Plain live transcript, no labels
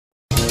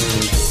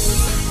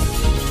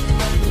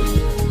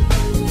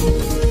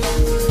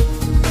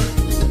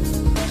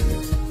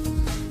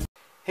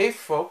Hey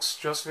folks,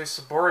 Joseph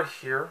Sobora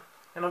here,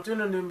 and I'm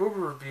doing a new movie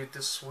review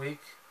this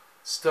week.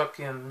 Stuck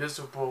in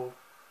miserable,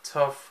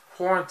 tough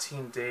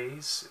quarantine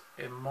days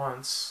and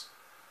months.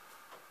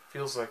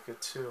 Feels like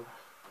it too.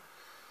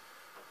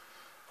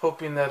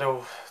 Hoping that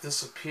it'll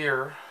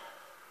disappear,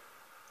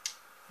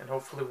 and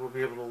hopefully we'll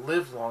be able to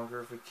live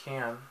longer if we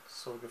can,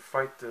 so we can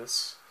fight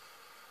this.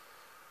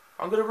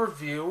 I'm going to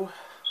review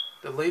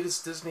the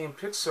latest Disney and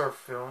Pixar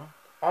film,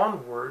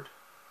 Onward,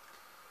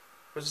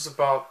 which is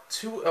about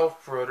two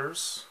elf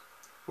brothers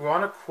who are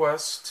on a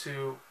quest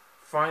to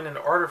find an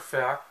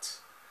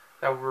artifact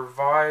that will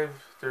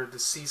revive their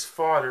deceased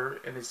father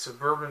in a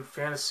suburban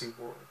fantasy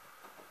world.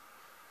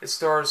 It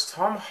stars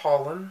Tom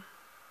Holland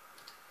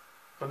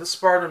from the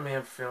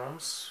Spider-Man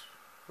films,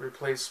 where he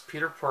plays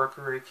Peter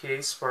Parker,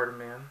 aka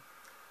Spider-Man,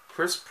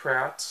 Chris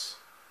Pratt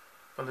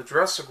from the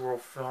Jurassic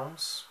World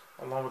films,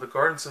 along with the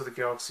Guardians of the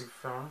Galaxy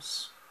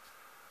films,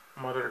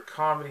 among other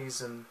comedies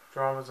and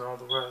dramas and all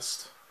the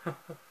rest.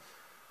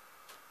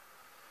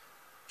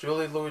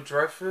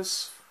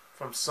 Louis-Dreyfus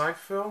from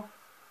Seinfeld,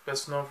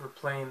 best known for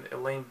playing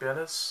Elaine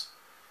Bennis.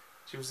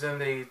 She was in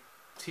a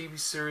TV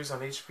series on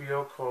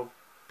HBO called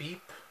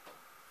Beep.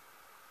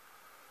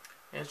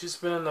 And she's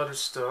been in other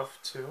stuff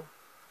too,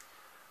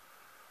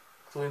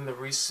 including the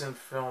recent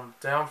film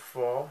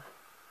Downfall.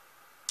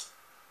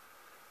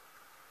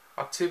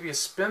 Octavia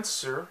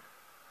Spencer,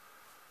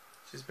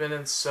 she's been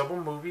in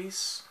several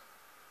movies,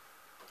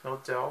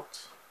 no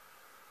doubt.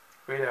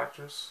 Great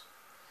actress.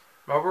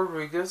 Mel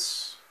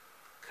Rodriguez,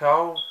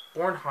 Kyle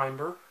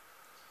Bornheimer,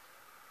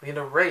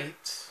 Lena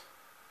Raitt,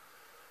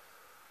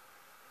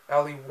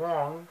 Ali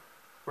Wong,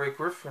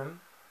 Griffin,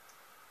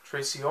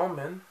 Tracey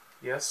Ullman,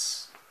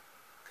 yes,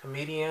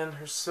 comedian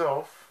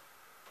herself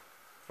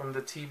from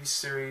the TV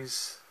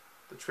series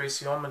The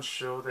Tracey Ullman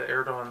Show that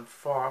aired on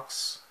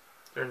Fox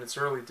during its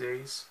early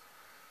days,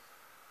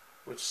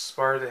 which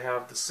aspired to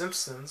have The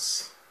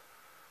Simpsons,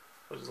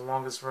 which is the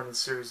longest running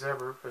series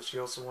ever, but she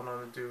also went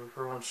on to do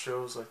her own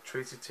shows like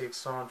Tracey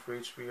Takes On for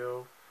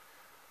HBO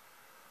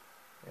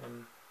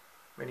and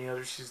many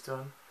others she's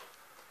done.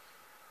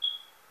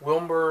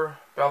 Wilmer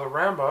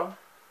Valderrama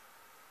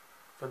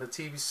from the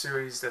TV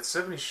series That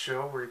 70s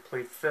Show, where he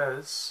played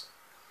Fez.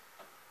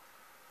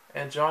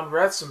 And John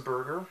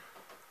Ratzenberger,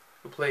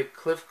 who played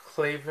Cliff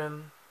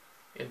Clavin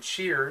in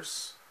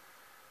Cheers,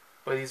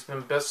 but he's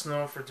been best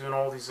known for doing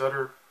all these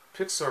other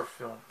Pixar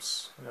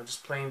films,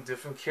 just playing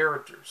different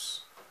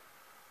characters.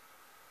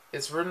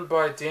 It's written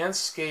by Dan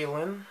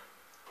Scanlon,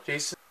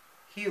 Jason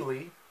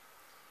Headley,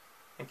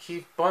 and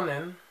Keith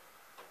Bunin,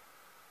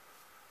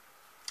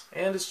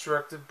 and is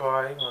directed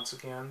by, once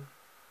again,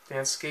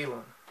 Dan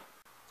Scanlon.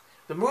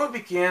 The movie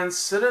begins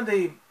set in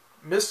a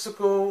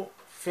mystical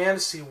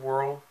fantasy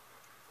world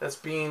that's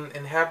being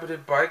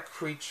inhabited by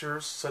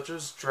creatures such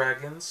as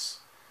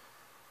dragons,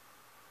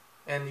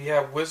 and you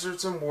have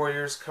wizards and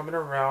warriors coming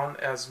around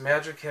as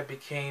magic had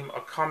become a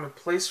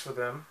commonplace for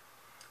them,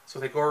 so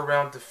they go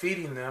around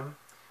defeating them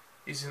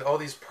using all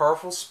these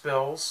powerful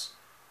spells,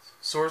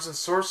 swords and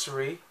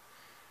sorcery,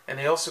 and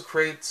they also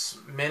create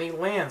many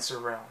lands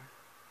around.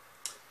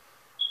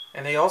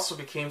 And they also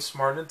became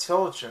smart and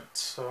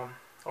intelligent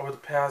over the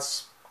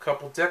past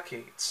couple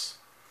decades.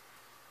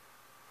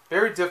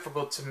 Very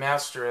difficult to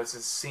master as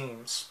it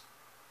seems.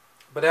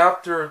 But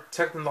after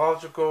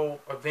technological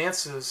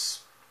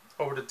advances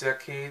over the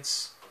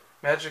decades,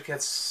 magic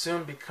had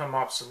soon become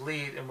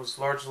obsolete and was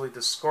largely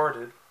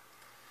discarded.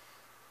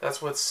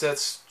 That's what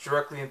sets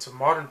directly into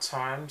modern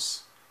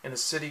times in a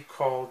city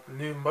called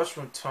New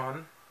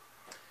Mushroomton,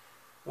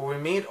 where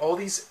we meet all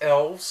these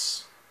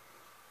elves,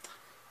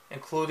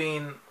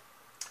 including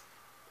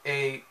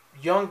a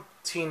young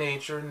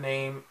teenager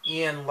named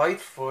Ian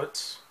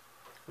Lightfoot,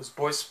 who's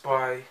voiced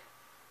by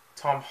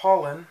Tom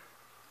Holland,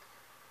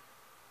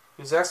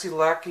 who's actually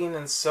lacking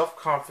in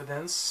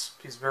self-confidence.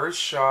 He's very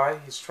shy.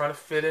 He's trying to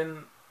fit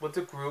in with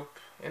the group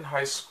in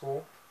high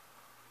school,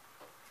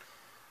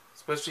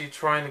 especially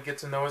trying to get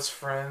to know his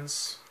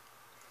friends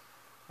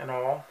and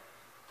all,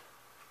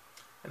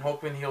 and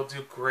hoping he'll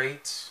do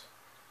great.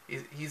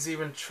 He's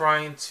even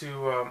trying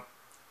to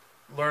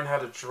learn how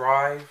to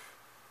drive,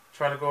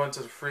 trying to go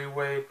into the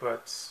freeway,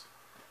 but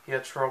he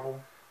had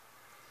trouble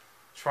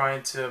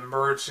trying to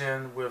merge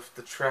in with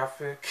the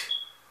traffic,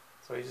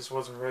 so he just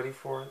wasn't ready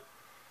for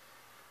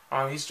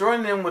it. He's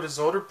joining in with his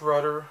older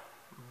brother,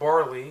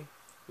 Barley,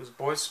 who's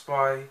voiced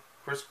by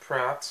Chris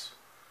Pratt,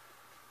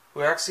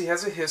 who actually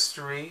has a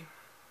history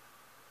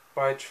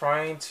by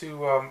trying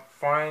to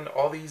find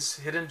all these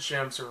hidden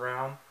gems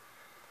around.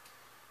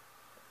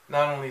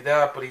 Not only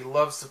that, but he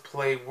loves to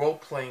play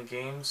role-playing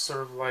games,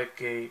 sort of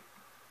like a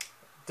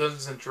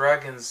Dungeons and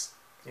Dragons,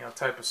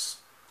 type of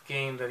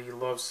game that he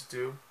loves to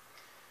do.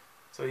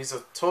 So he's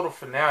a total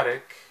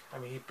fanatic.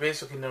 He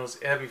basically knows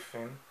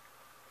everything.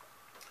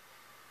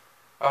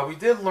 We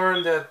did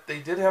learn that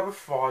they did have a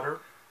father,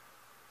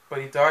 but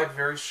he died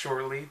very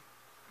shortly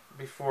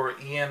before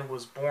Ian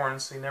was born,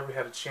 so he never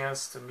had a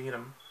chance to meet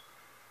him.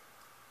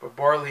 But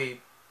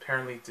Barley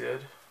apparently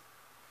did.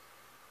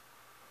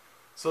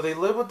 So they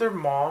live with their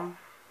mom,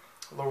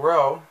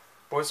 Laurel,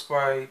 voiced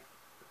by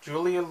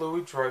Julia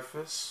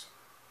Louis-Dreyfus.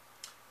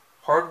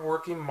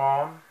 Hard-working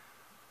mom,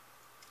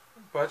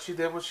 but she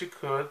did what she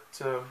could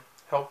to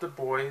help the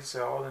boys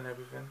out and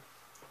everything,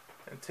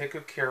 and take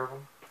good care of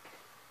them.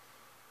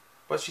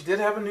 But she did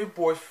have a new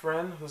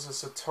boyfriend, who's a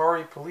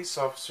Satari police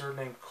officer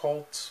named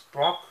Colt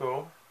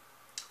Bronco,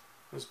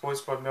 who's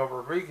voiced by Mel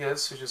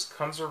Rodriguez, who just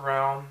comes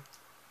around,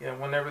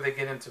 whenever they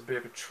get into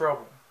bigger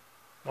trouble,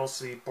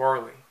 mostly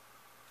Barley.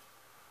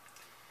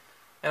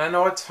 And I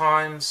know at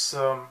times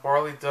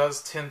Barley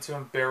does tend to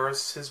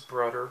embarrass his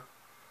brother,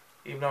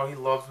 even though he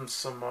loves him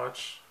so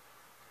much.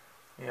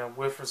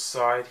 With her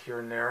side here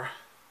and there,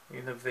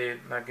 even if they're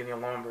not getting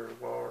along very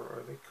well,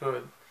 or they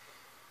could.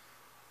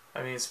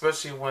 I mean,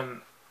 especially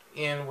when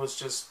Ian was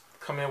just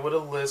coming up with a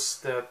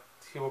list that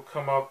he will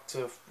come up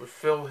to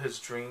fulfill his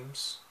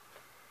dreams.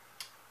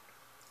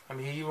 I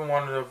mean, he even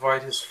wanted to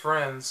invite his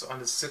friends on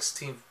his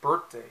 16th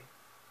birthday,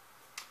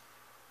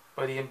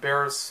 but he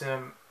embarrassed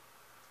him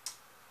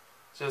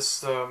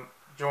just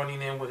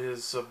joining in with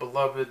his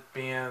beloved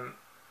band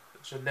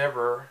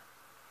Ginevra,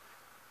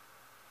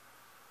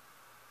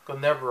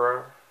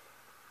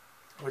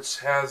 which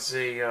has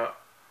a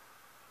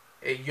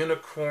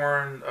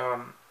unicorn.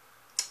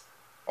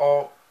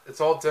 It's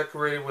all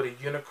decorated with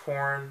a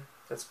unicorn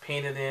that's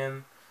painted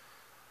in,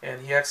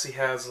 and he actually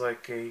has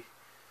like a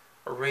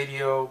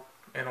radio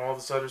and all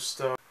this other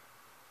stuff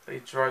that he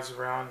drives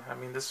around. I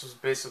mean, this was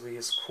basically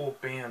his cool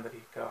band that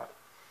he got.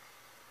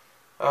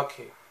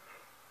 Okay,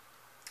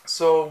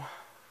 so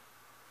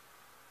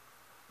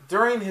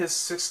during his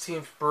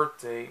 16th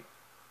birthday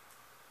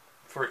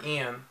for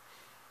Ian,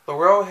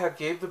 Laurel had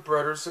gave the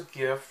brothers a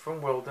gift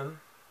from Wilden,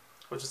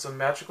 which is a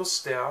magical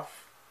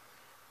staff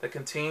that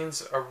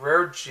contains a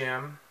rare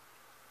gem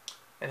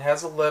and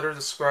has a letter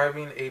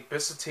describing a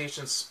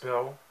visitation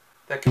spell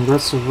that can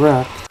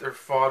resurrect their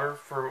father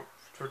for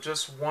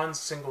just one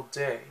single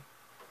day.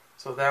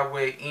 So that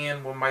way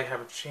Ian might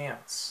have a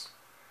chance.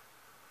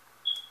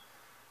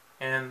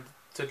 And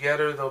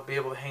together they'll be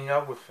able to hang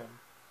out with him.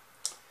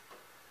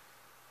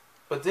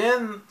 But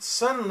then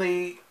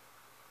suddenly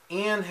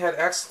Ian had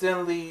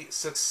accidentally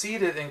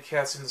succeeded in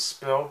casting the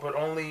spell, but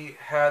only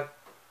had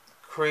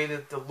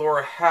created the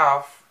lower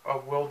half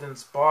of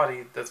Wilden's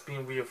body that's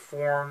being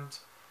reformed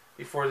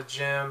before the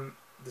gem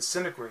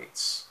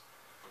disintegrates.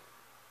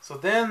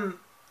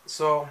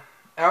 So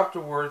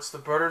afterwards, the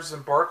brothers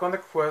embark on the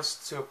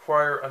quest to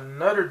acquire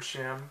another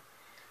gem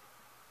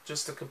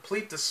just to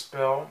complete the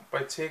spell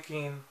by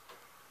taking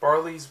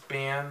Barley's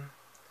band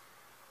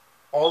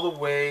all the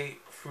way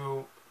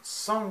through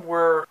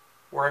somewhere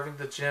where I think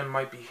the gem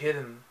might be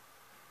hidden.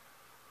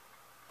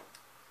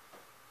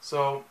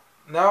 So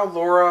now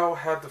Laurel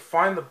had to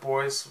find the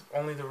boys,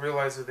 only to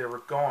realize that they were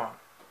gone.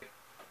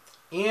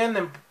 Ian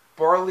and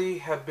Barley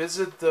had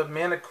visited the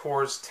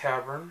Manicore's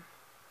tavern,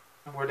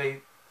 where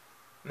they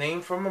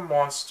named from a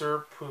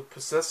monster who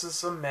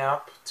possesses a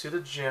map to the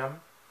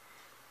gem,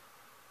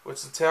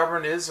 which the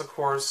tavern is, of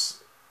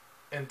course,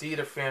 indeed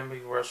a family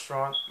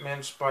restaurant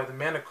managed by the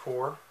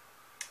Manicore.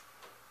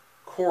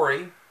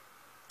 Corey,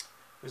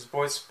 who's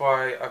voiced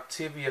by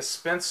Octavia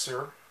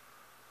Spencer.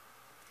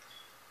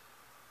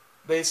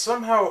 They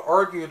somehow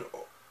argued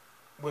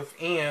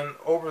with Ian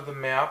over the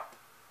map,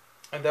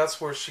 and that's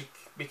where she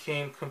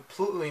became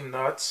completely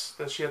nuts,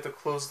 that she had to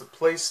close the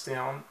place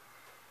down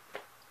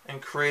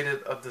and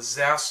created a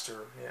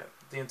disaster. Yeah,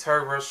 the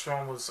entire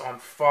restaurant was on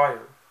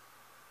fire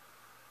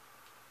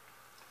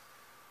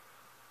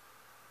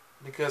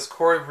because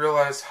Corey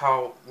realized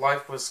how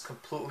life was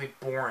completely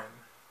boring.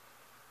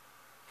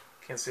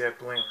 Can't say I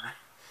blame her.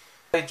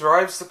 He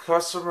drives the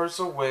customers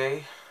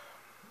away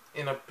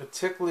in a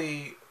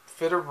particularly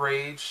fit of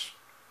rage.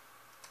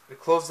 They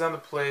closed down the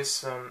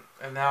place,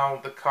 and now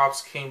the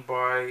cops came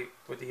by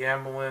with the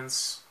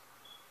ambulance,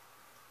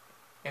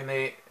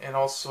 and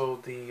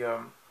also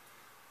the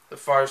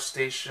fire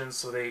station.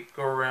 So they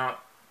go around,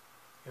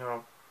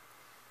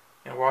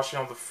 washing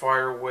all the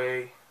fire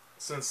away,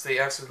 since they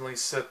accidentally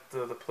set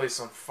the place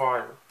on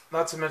fire.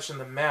 Not to mention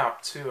the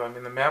map too. I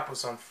mean, the map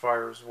was on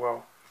fire as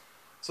well.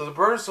 So the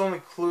brothers' only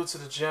clue to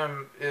the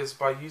gem is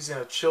by using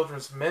a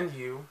children's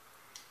menu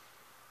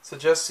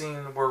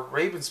suggesting where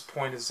Raven's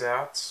Point is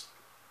at.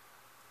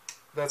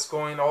 That's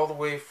going all the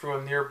way through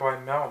a nearby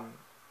mountain.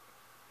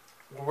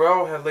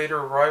 Laurel had later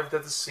arrived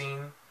at the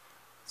scene,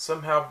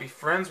 somehow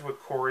befriends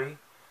with Corey,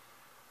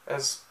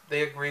 as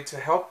they agreed to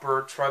help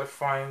her try to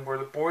find where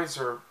the boys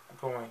are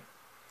going,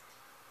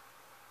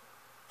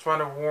 trying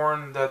to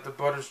warn that the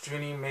brothers'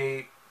 journey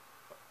may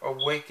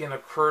awaken a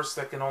curse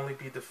that can only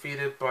be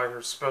defeated by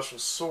her special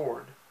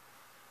sword,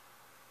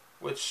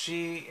 which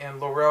she and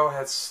Laurel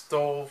had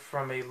stole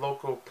from a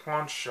local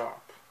pawn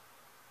shop.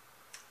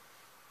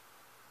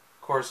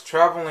 Of course,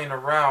 traveling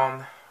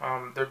around,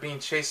 they're being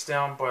chased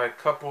down by a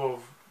couple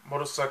of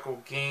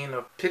motorcycle gang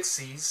of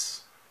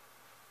pixies.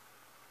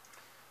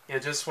 Yeah,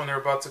 just when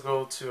they're about to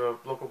go to a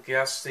local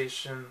gas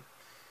station,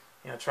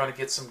 trying to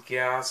get some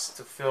gas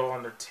to fill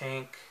on their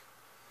tank,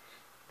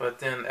 but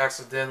then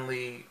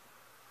accidentally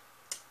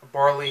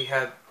Barley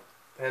had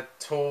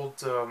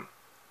told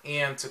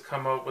Ian to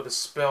come up with a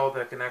spell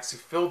that can actually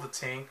fill the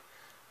tank,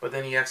 but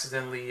then he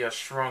accidentally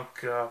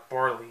shrunk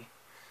Barley.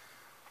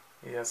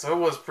 Yeah, so it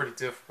was pretty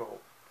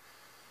difficult.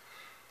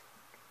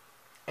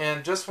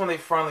 And just when they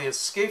finally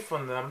escaped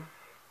from them,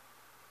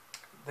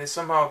 they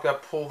somehow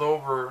got pulled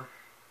over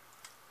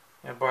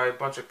by a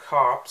bunch of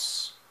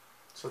cops.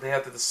 So they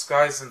had to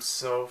disguise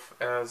themselves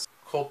as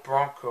Colt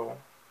Bronco.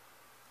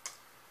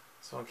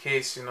 So in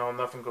case,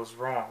 nothing goes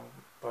wrong.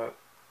 But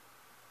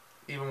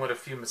even with a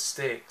few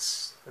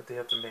mistakes that they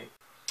had to make.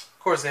 Of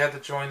course, they had to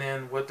join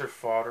in with their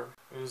father.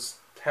 It was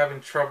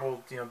having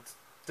trouble,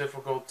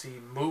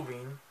 difficulty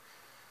moving.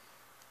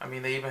 I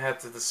mean, they even had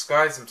to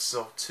disguise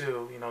himself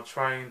too,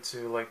 trying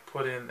to like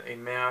put in a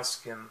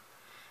mask and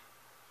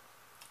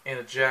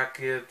a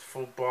jacket,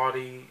 full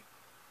body,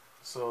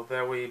 so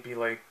that way it'd be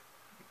like,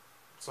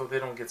 so they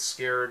don't get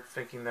scared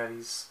thinking that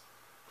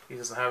he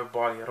doesn't have a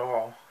body at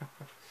all.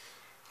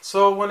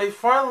 So when they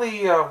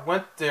finally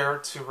went there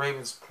to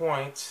Raven's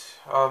Point,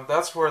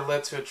 that's where it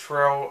led to a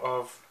trail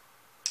of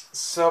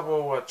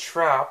several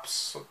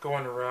traps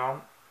going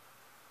around,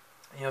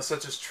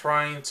 such as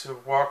trying to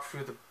walk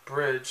through the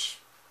bridge,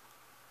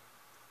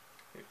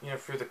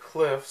 through the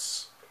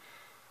cliffs,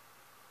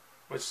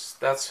 which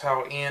that's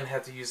how Ian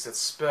had to use that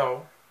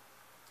spell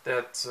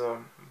that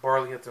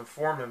Barley had to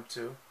inform him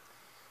to,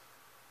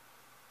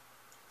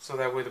 so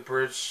that way the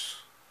bridge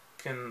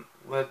can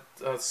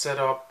set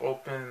up,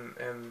 open,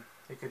 and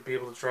he could be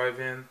able to drive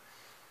in.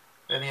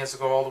 Then he has to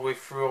go all the way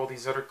through all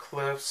these other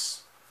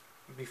cliffs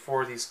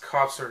before these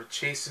cops started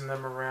chasing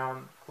them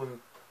around,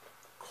 including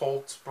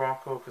Colt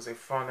Bronco, because they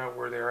found out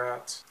where they're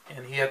at.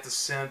 And he had to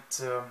send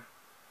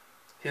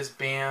his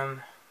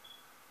band,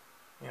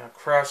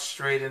 crash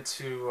straight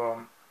into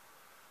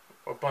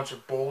a bunch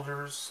of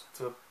boulders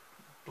to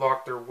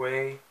block their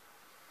way.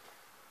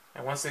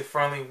 And once they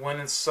finally went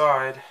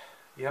inside,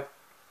 yep,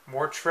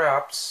 more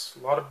traps,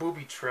 a lot of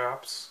booby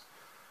traps,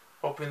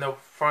 hoping they'll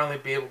finally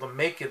be able to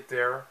make it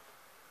there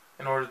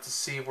in order to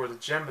see where the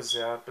gem is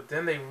at. But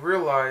then they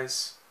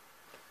realize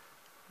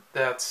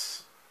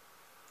that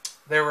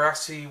they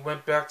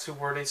went back to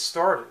where they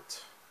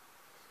started.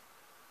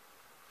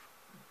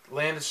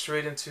 Landed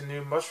straight into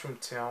New Mushroom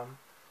Tin.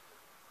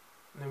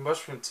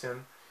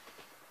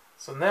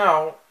 So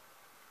now,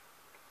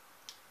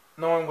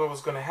 knowing what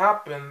was going to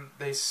happen,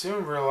 they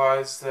soon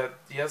realized that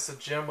yes, the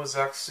gem was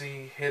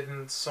actually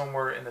hidden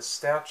somewhere in a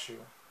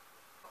statue,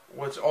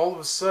 which all of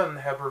a sudden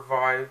had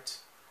revived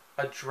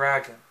a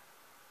dragon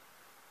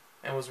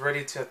and was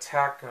ready to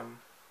attack him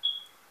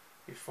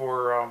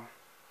before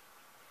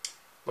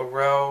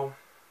Laurel,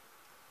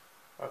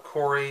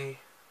 Corey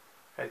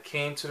had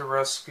came to the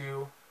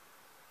rescue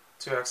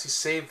to actually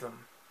save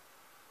them,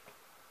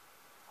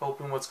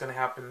 hoping what's going to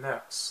happen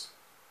next.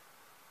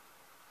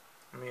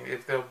 I mean,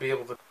 if they'll be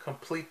able to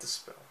complete the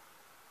spell.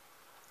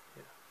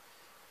 Yeah.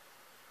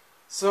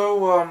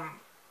 So,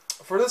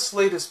 for this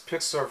latest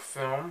Pixar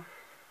film,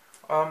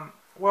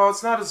 well,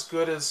 it's not as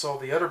good as all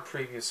the other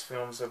previous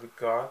films that we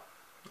got.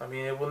 I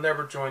mean, it will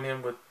never join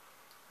in with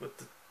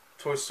the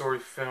Toy Story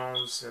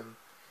films and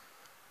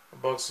A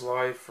Bug's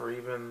Life, or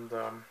even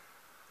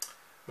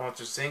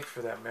Monsters Inc.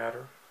 for that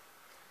matter.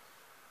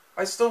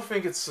 I still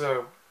think it's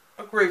a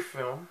great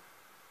film.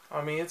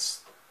 I mean,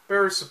 it's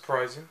very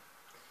surprising.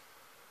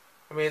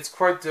 I mean, it's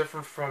quite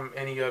different from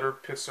any other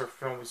Pixar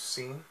film we've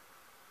seen.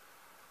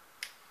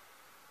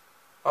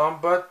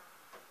 But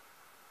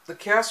the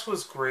cast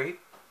was great.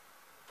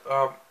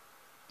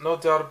 No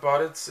doubt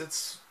about it.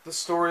 It's the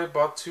story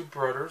about two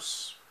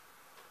brothers,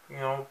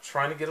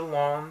 trying to get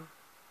along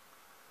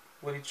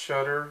with each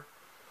other,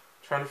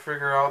 trying to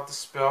figure out the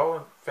spell.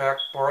 In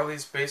fact,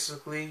 Barley's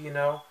basically,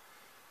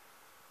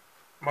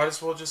 might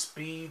as well just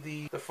be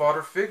the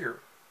father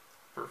figure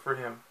for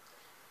him.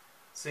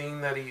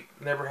 Seeing that he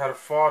never had a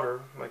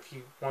father like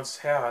he once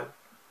had,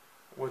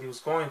 what he was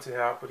going to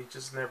have, but he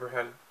just never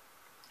had a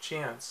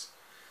chance.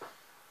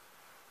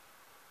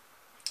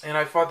 And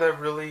I thought that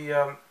really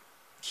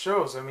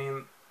shows. I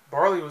mean,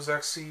 Barley was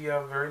actually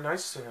very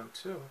nice to him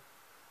too.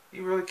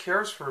 He really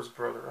cares for his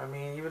brother. I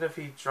mean, even if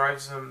he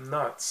drives him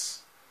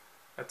nuts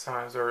at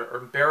times, or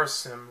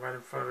embarrasses him right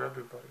in front of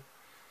everybody,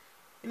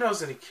 he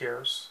knows that he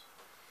cares.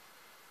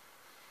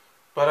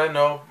 But I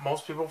know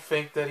most people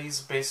think that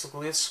he's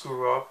basically a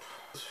screw-up.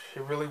 He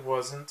really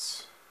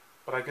wasn't.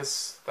 But I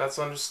guess that's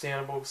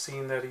understandable,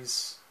 seeing that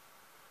he's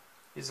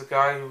a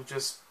guy who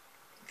just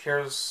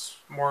cares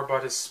more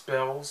about his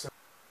spells, and,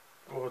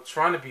 well,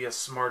 trying to be as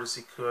smart as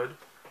he could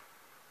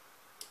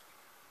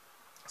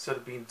instead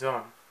of being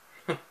dumb.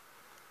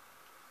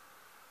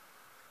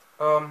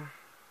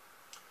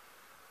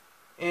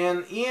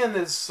 And Ian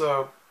is,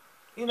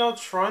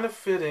 trying to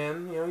fit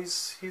in.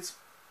 He's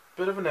a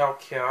bit of an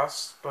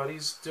outcast, but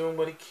he's doing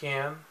what he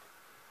can.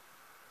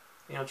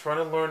 Trying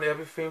to learn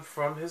everything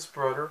from his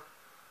brother,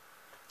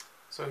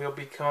 so he'll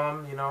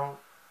become,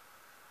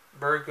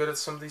 very good at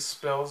some of these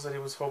spells that he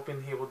was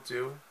hoping he would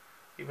do,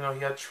 even though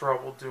he had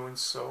trouble doing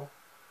so,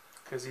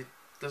 because he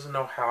doesn't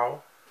know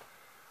how.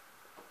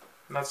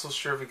 Not so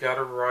sure if he got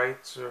it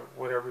right or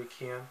whatever he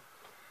can.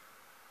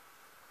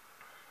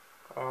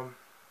 Um,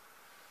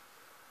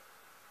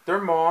 their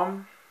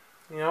mom,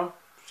 you know,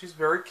 she's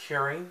very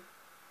caring,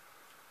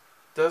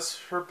 does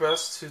her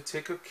best to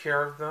take good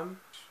care of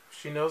them.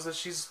 She knows that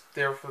she's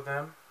there for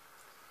them.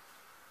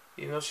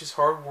 You know, she's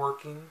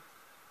hardworking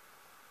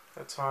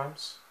at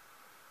times,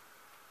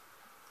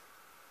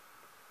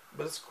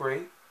 but it's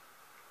great.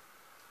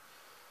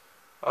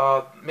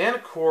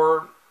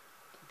 Manicore,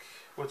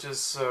 which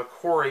is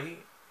Corey,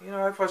 you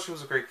know, I thought she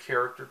was a great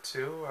character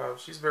too.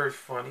 She's very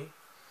funny.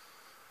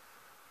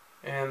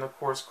 And of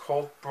course,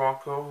 Colt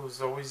Bronco,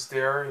 who's always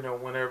there, you know,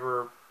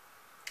 whenever,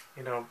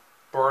 you know,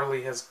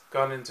 Barley has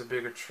gone into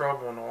bigger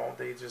trouble and all.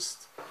 They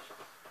just,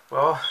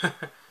 well,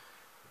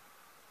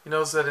 he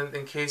knows that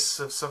in case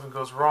if something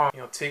goes wrong,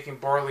 you know, taking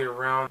Barley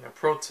around, you know,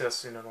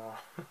 protesting and all.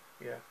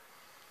 Yeah.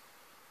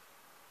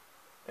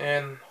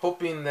 And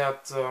hoping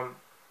that,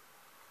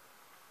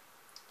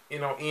 you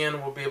know,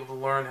 Ian will be able to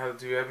learn how to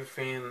do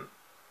everything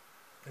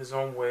his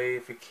own way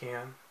if he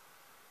can.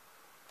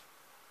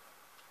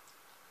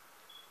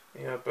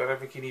 Yeah, but I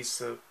think he needs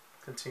to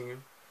continue.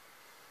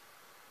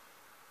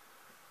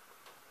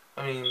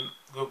 I mean,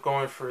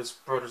 going for his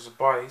brother's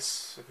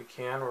advice if he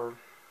can, or.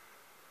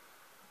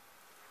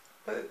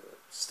 But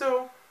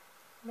still,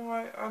 no,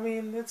 I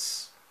mean,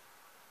 it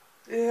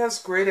has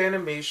great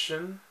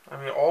animation. I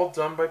mean, all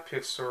done by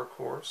Pixar, of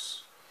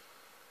course.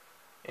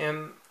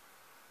 And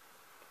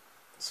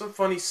some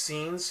funny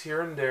scenes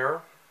here and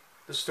there.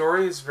 The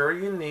story is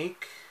very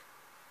unique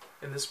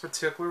in this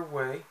particular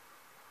way.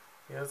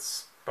 Yeah,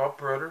 it's about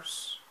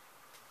brothers.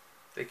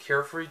 They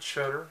care for each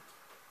other,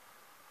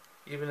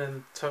 even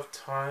in tough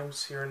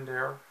times here and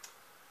there.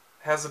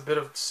 It has a bit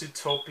of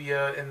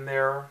Zootopia in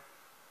there,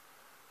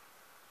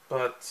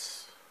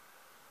 but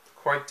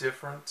quite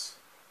different.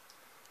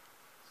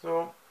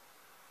 So,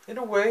 in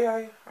a way,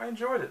 I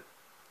enjoyed it.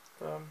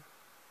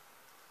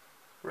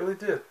 Really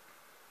did.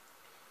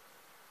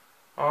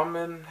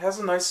 And has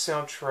a nice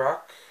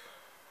soundtrack.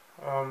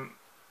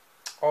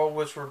 All of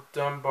which were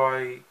done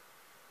by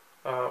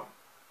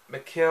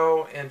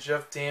Mikkel and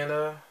Jeff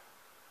Dana,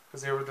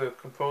 because they were the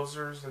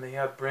composers, and they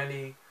had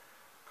Brandy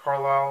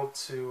Carlisle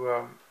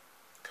to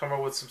come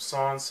up with some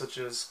songs such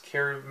as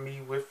 "Carry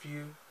Me With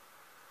You"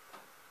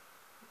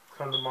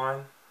 come to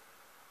mind.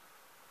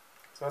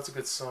 So that's a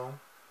good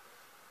song.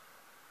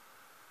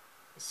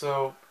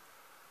 So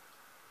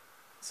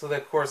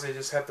that of course they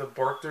just had to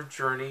bark their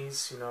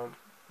journeys, you know,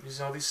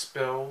 using all these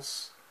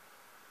spells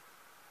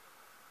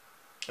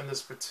and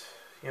this,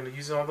 you know,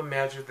 using all the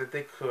magic that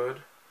they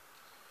could,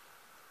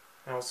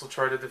 and also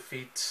try to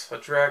defeat a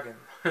dragon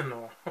and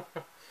all.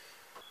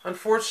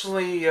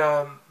 Unfortunately,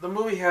 the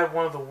movie had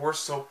one of the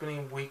worst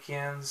opening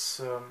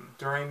weekends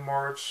during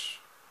March,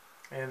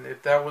 and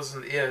if that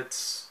wasn't it,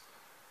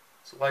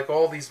 so like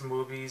all these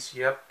movies,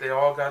 yep, they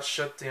all got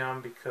shut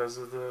down because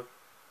of the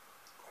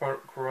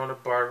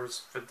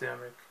coronavirus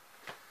epidemic,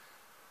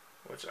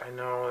 which I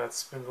know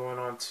that's been going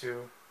on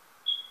too.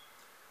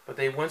 But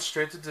they went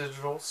straight to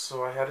digital,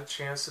 so I had a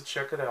chance to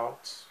check it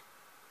out,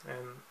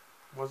 and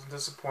wasn't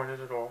disappointed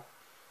at all.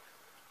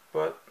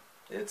 But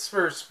it's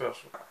very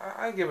special.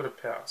 I give it a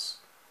pass.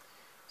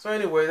 So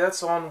anyway,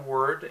 that's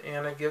Onward,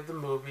 and I give the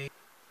movie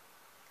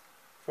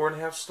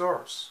 4.5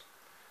 stars.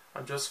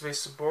 I'm Joseph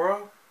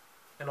Sobora,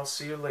 and I'll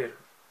see you later.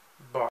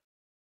 Bye.